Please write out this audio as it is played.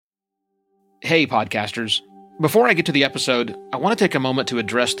Hey, podcasters. Before I get to the episode, I want to take a moment to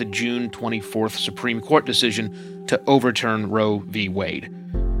address the June 24th Supreme Court decision to overturn Roe v. Wade.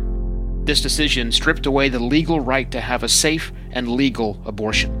 This decision stripped away the legal right to have a safe and legal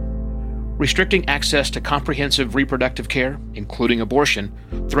abortion. Restricting access to comprehensive reproductive care, including abortion,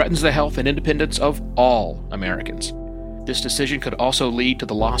 threatens the health and independence of all Americans. This decision could also lead to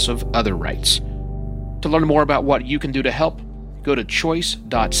the loss of other rights. To learn more about what you can do to help, go to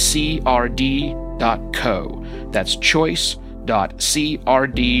choice.crd.co. That's choice.crd.co.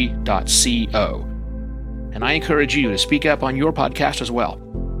 And I encourage you to speak up on your podcast as well.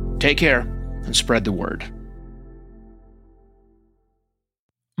 Take care and spread the word.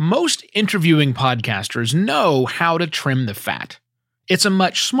 Most interviewing podcasters know how to trim the fat. It's a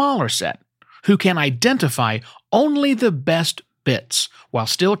much smaller set who can identify only the best bits while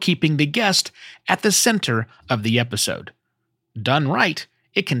still keeping the guest at the center of the episode. Done right,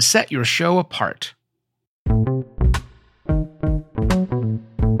 it can set your show apart.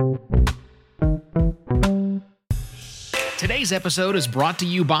 Today's episode is brought to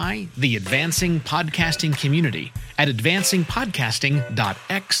you by the Advancing Podcasting community at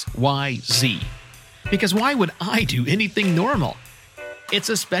advancingpodcasting.xyz. Because why would I do anything normal? It's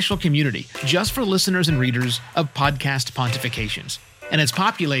a special community just for listeners and readers of Podcast Pontifications, and it's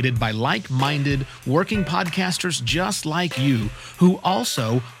populated by like-minded working podcasters just like you who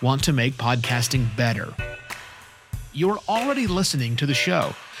also want to make podcasting better. You're already listening to the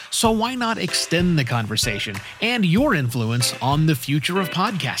show, so why not extend the conversation and your influence on the future of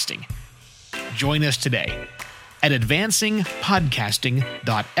podcasting? Join us today at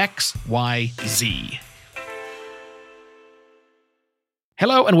advancingpodcasting.xyz.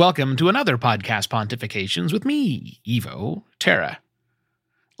 Hello and welcome to another Podcast Pontifications with me, Evo Terra.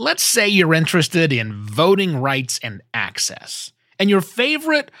 Let's say you're interested in voting rights and access, and your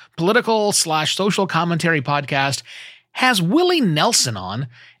favorite political/social commentary podcast has Willie Nelson on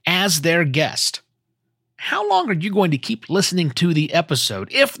as their guest. How long are you going to keep listening to the episode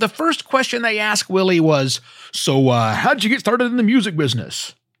if the first question they ask Willie was, so how'd you get started in the music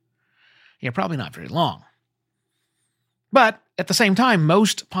business? Yeah, probably not very long. But at the same time,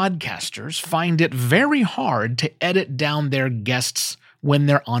 most podcasters find it very hard to edit down their guests when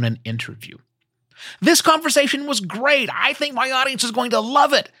they're on an interview. This conversation was great. I think my audience is going to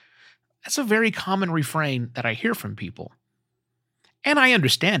love it. That's a very common refrain that I hear from people. And I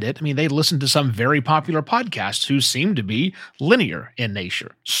understand it. I mean, they listen to some very popular podcasts who seem to be linear in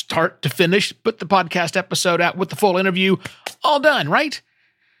nature. Start to finish, put the podcast episode out with the full interview, all done, right?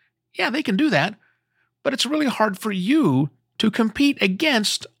 Yeah, they can do that. But it's really hard for you to compete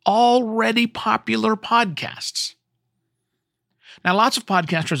against already popular podcasts. Now, lots of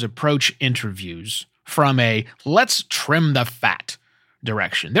podcasters approach interviews from a let's trim the fat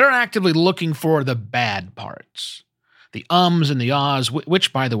direction. They're actively looking for the bad parts, the ums and the ahs,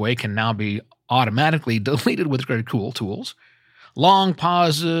 which, by the way, can now be automatically deleted with very cool tools, long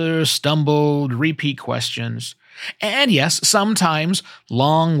pauses, stumbled, repeat questions, and yes, sometimes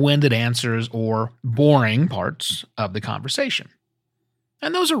long-winded answers or boring parts of the conversation.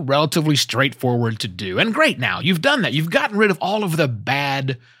 And those are relatively straightforward to do. And great now, you've done that. You've gotten rid of all of the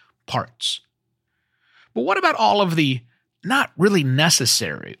bad parts. But what about all of the not really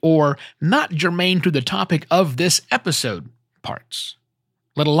necessary or not germane to the topic of this episode parts?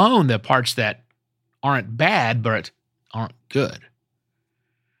 Let alone the parts that aren't bad but aren't good.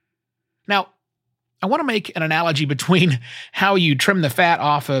 Now, I want to make an analogy between how you trim the fat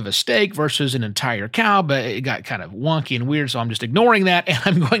off of a steak versus an entire cow, but it got kind of wonky and weird, so I'm just ignoring that, and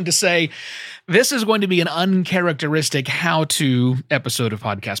I'm going to say this is going to be an uncharacteristic how-to episode of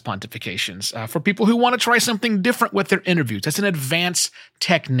Podcast Pontifications for people who want to try something different with their interviews. It's an advanced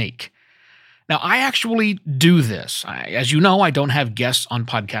technique. Now, I actually do this. As you know, I don't have guests on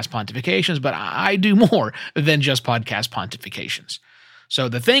Podcast Pontifications, but I do more than just Podcast Pontifications. So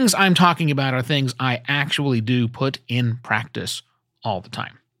the things I'm talking about are things I actually do put in practice all the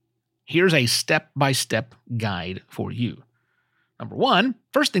time. Here's a step-by-step guide for you. Number one,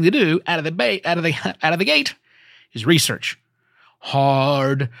 first thing to do out of the gate is research.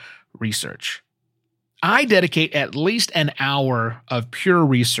 Hard research. I dedicate at least an hour of pure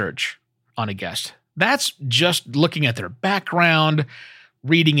research on a guest. That's just looking at their background,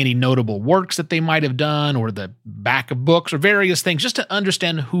 reading any notable works that they might have done, or the back of books, or various things, just to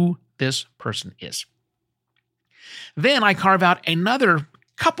understand who this person is. Then I carve out another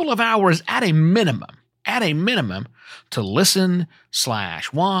couple of hours at a minimum, to listen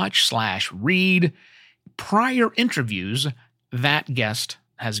 / watch / read prior interviews that guest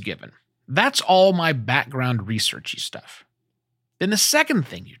has given. That's all my background researchy stuff. Then the second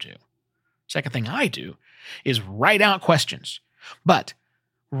thing you do, Second thing I do is write out questions, but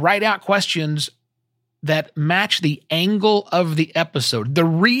write out questions that match the angle of the episode, the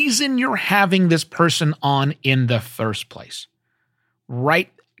reason you're having this person on in the first place.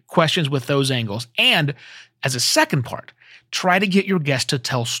 Write questions with those angles. And as a second part, try to get your guest to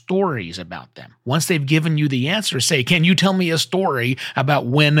tell stories about them. Once they've given you the answer, say, can you tell me a story about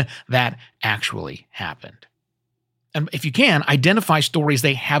when that actually happened? And if you can, identify stories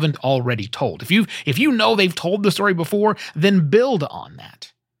they haven't already told. If you know they've told the story before, then build on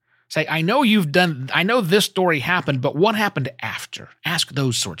that. Say, I know this story happened, but what happened after? Ask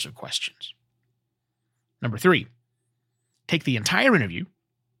those sorts of questions. Number 3, take the entire interview,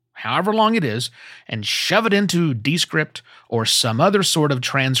 however long it is, and shove it into Descript or some other sort of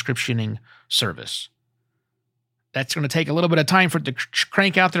transcriptioning service. That's going to take a little bit of time for it to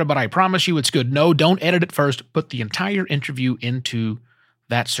crank out there, but I promise you it's good. No, don't edit it first. Put the entire interview into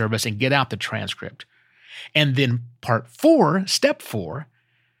that service and get out the transcript. And then step 4,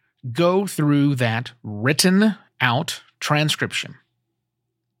 go through that written out transcription,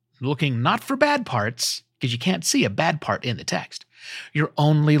 looking not for bad parts, because you can't see a bad part in the text. You're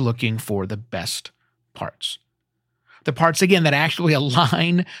only looking for the best parts. The parts, again, that actually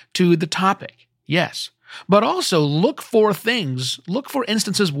align to the topic. Yes. But also look for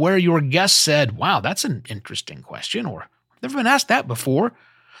instances where your guest said, wow, that's an interesting question, or I've never been asked that before.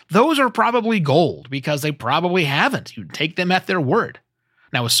 Those are probably gold because they probably haven't. You take them at their word.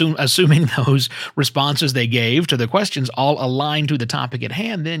 Now, assuming those responses they gave to the questions all align to the topic at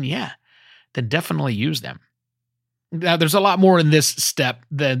hand, then definitely use them. Now, there's a lot more in this step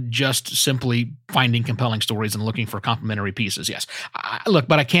than just simply finding compelling stories and looking for complementary pieces. Yes,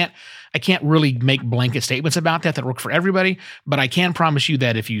 but I can't really make blanket statements about that work for everybody. But I can promise you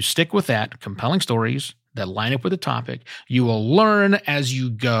that if you stick with that, compelling stories that line up with the topic, you will learn as you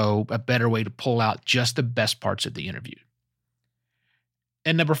go a better way to pull out just the best parts of the interview.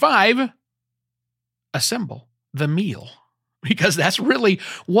 And number 5, assemble the meal, because that's really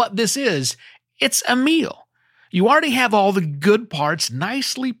what this is. It's a meal. You already have all the good parts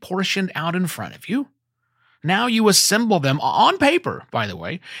nicely portioned out in front of you. Now you assemble them on paper, by the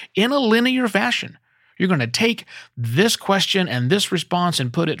way, in a linear fashion. You're going to take this question and this response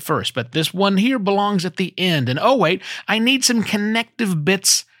and put it first, but this one here belongs at the end. And oh wait, I need some connective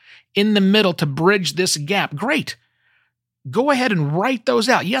bits in the middle to bridge this gap. Great. Go ahead and write those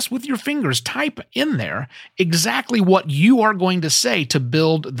out. Yes, with your fingers, type in there exactly what you are going to say to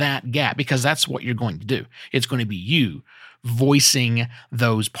build that gap, because that's what you're going to do. It's going to be you voicing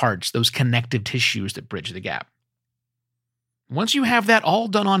those parts, those connective tissues that bridge the gap. Once you have that all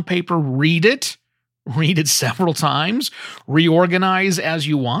done on paper, read it several times, reorganize as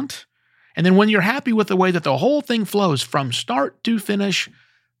you want. And then when you're happy with the way that the whole thing flows from start to finish,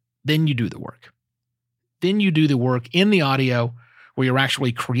 then you do the work. Then you do the work in the audio where you're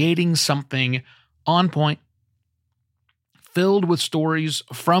actually creating something on point, filled with stories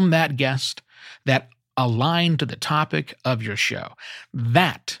from that guest that align to the topic of your show.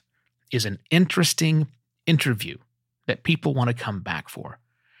 That is an interesting interview that people want to come back for.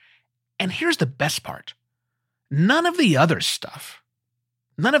 And here's the best part. None of the other stuff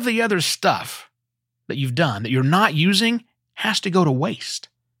that you've done that you're not using has to go to waste.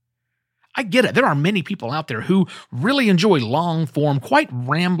 I get it. There are many people out there who really enjoy long-form, quite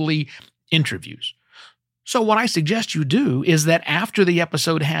rambly interviews. So what I suggest you do is that after the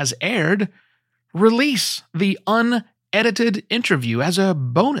episode has aired, release the unedited interview as a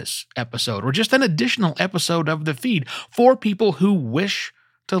bonus episode or just an additional episode of the feed for people who wish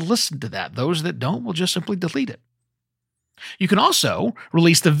to listen to that. Those that don't will just simply delete it. You can also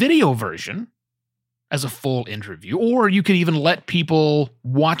release the video version as a full interview, or you could even let people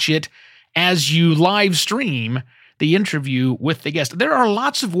watch it as you live stream the interview with the guest. There are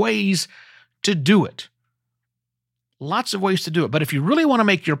lots of ways to do it. But if you really want to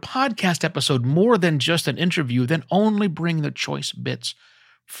make your podcast episode more than just an interview, then only bring the choice bits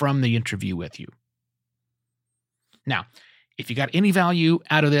from the interview with you. Now, if you got any value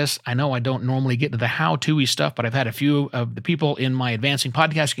out of this, I know I don't normally get into the how-to-y stuff, but I've had a few of the people in my advancing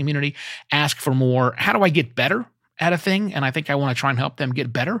podcast community ask for more. How do I get better at a thing? And I think I want to try and help them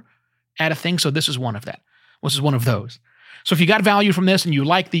get better at a thing. So this is one of that. This is one of those. So if you got value from this and you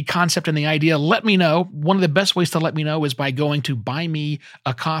like the concept and the idea, let me know. One of the best ways to let me know is by going to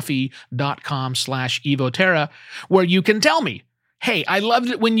buymeacoffee.com/evoterra, where you can tell me, hey, I loved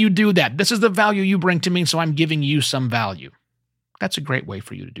it when you do that. This is the value you bring to me, so I'm giving you some value. That's a great way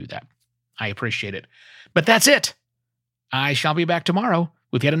for you to do that. I appreciate it. But that's it. I shall be back tomorrow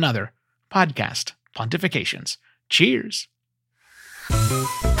with yet another podcast Pontifications. Cheers.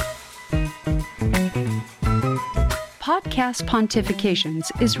 Podcast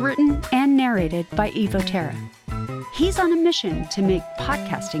Pontifications is written and narrated by Ivo Terra. He's on a mission to make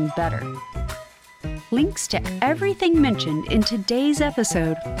podcasting better. Links to everything mentioned in today's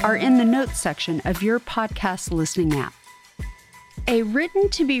episode are in the notes section of your podcast listening app. A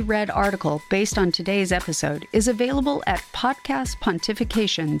written-to-be-read article based on today's episode is available at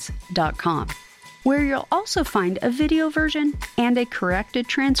podcastpontifications.com, where you'll also find a video version and a corrected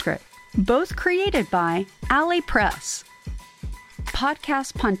transcript, both created by Alley Press.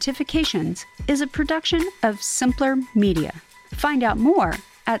 Podcast Pontifications is a production of Simpler Media. Find out more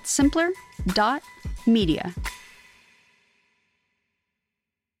at simpler.media.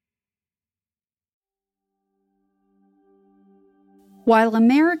 While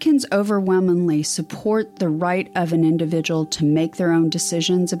Americans overwhelmingly support the right of an individual to make their own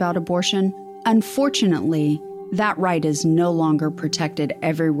decisions about abortion, unfortunately, that right is no longer protected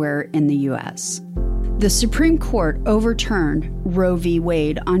everywhere in the U.S. The Supreme Court overturned Roe v.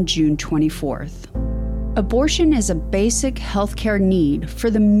 Wade on June 24th. Abortion is a basic healthcare need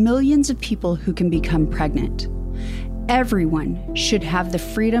for the millions of people who can become pregnant. Everyone should have the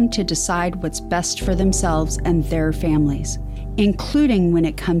freedom to decide what's best for themselves and their families, including when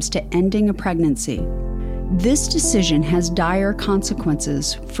it comes to ending a pregnancy. This decision has dire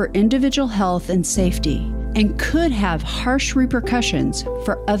consequences for individual health and safety and could have harsh repercussions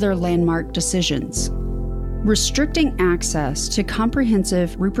for other landmark decisions. Restricting access to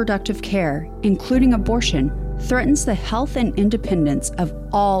comprehensive reproductive care, including abortion, threatens the health and independence of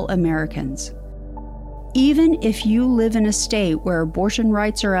all Americans. Even if you live in a state where abortion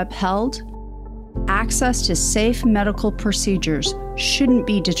rights are upheld, access to safe medical procedures shouldn't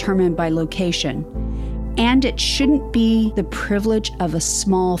be determined by location, and it shouldn't be the privilege of a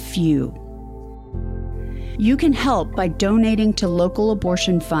small few. You can help by donating to local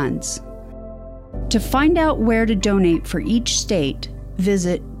abortion funds. To find out where to donate for each state,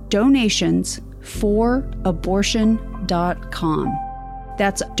 visit donationsforabortion.com.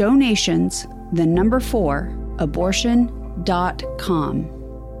 That's donations, the number 4, abortion.com.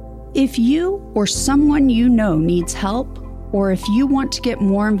 If you or someone you know needs help, or if you want to get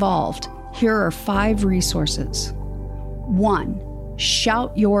more involved, here are 5 resources. 1.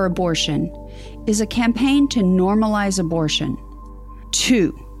 Shout Your Abortion is a campaign to normalize abortion.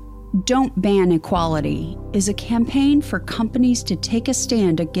 2. Don't Ban Equality is a campaign for companies to take a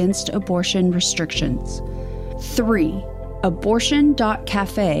stand against abortion restrictions. 3.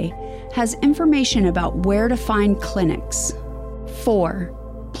 Abortion.cafe has information about where to find clinics. 4.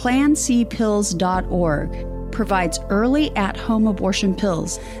 PlanCpills.org provides early at-home abortion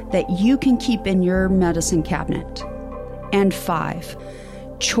pills that you can keep in your medicine cabinet. And 5.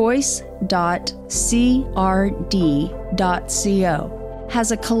 Choice.crd.co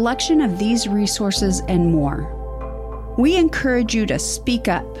has a collection of these resources and more. We encourage you to speak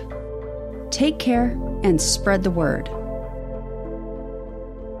up, take care, and spread the word.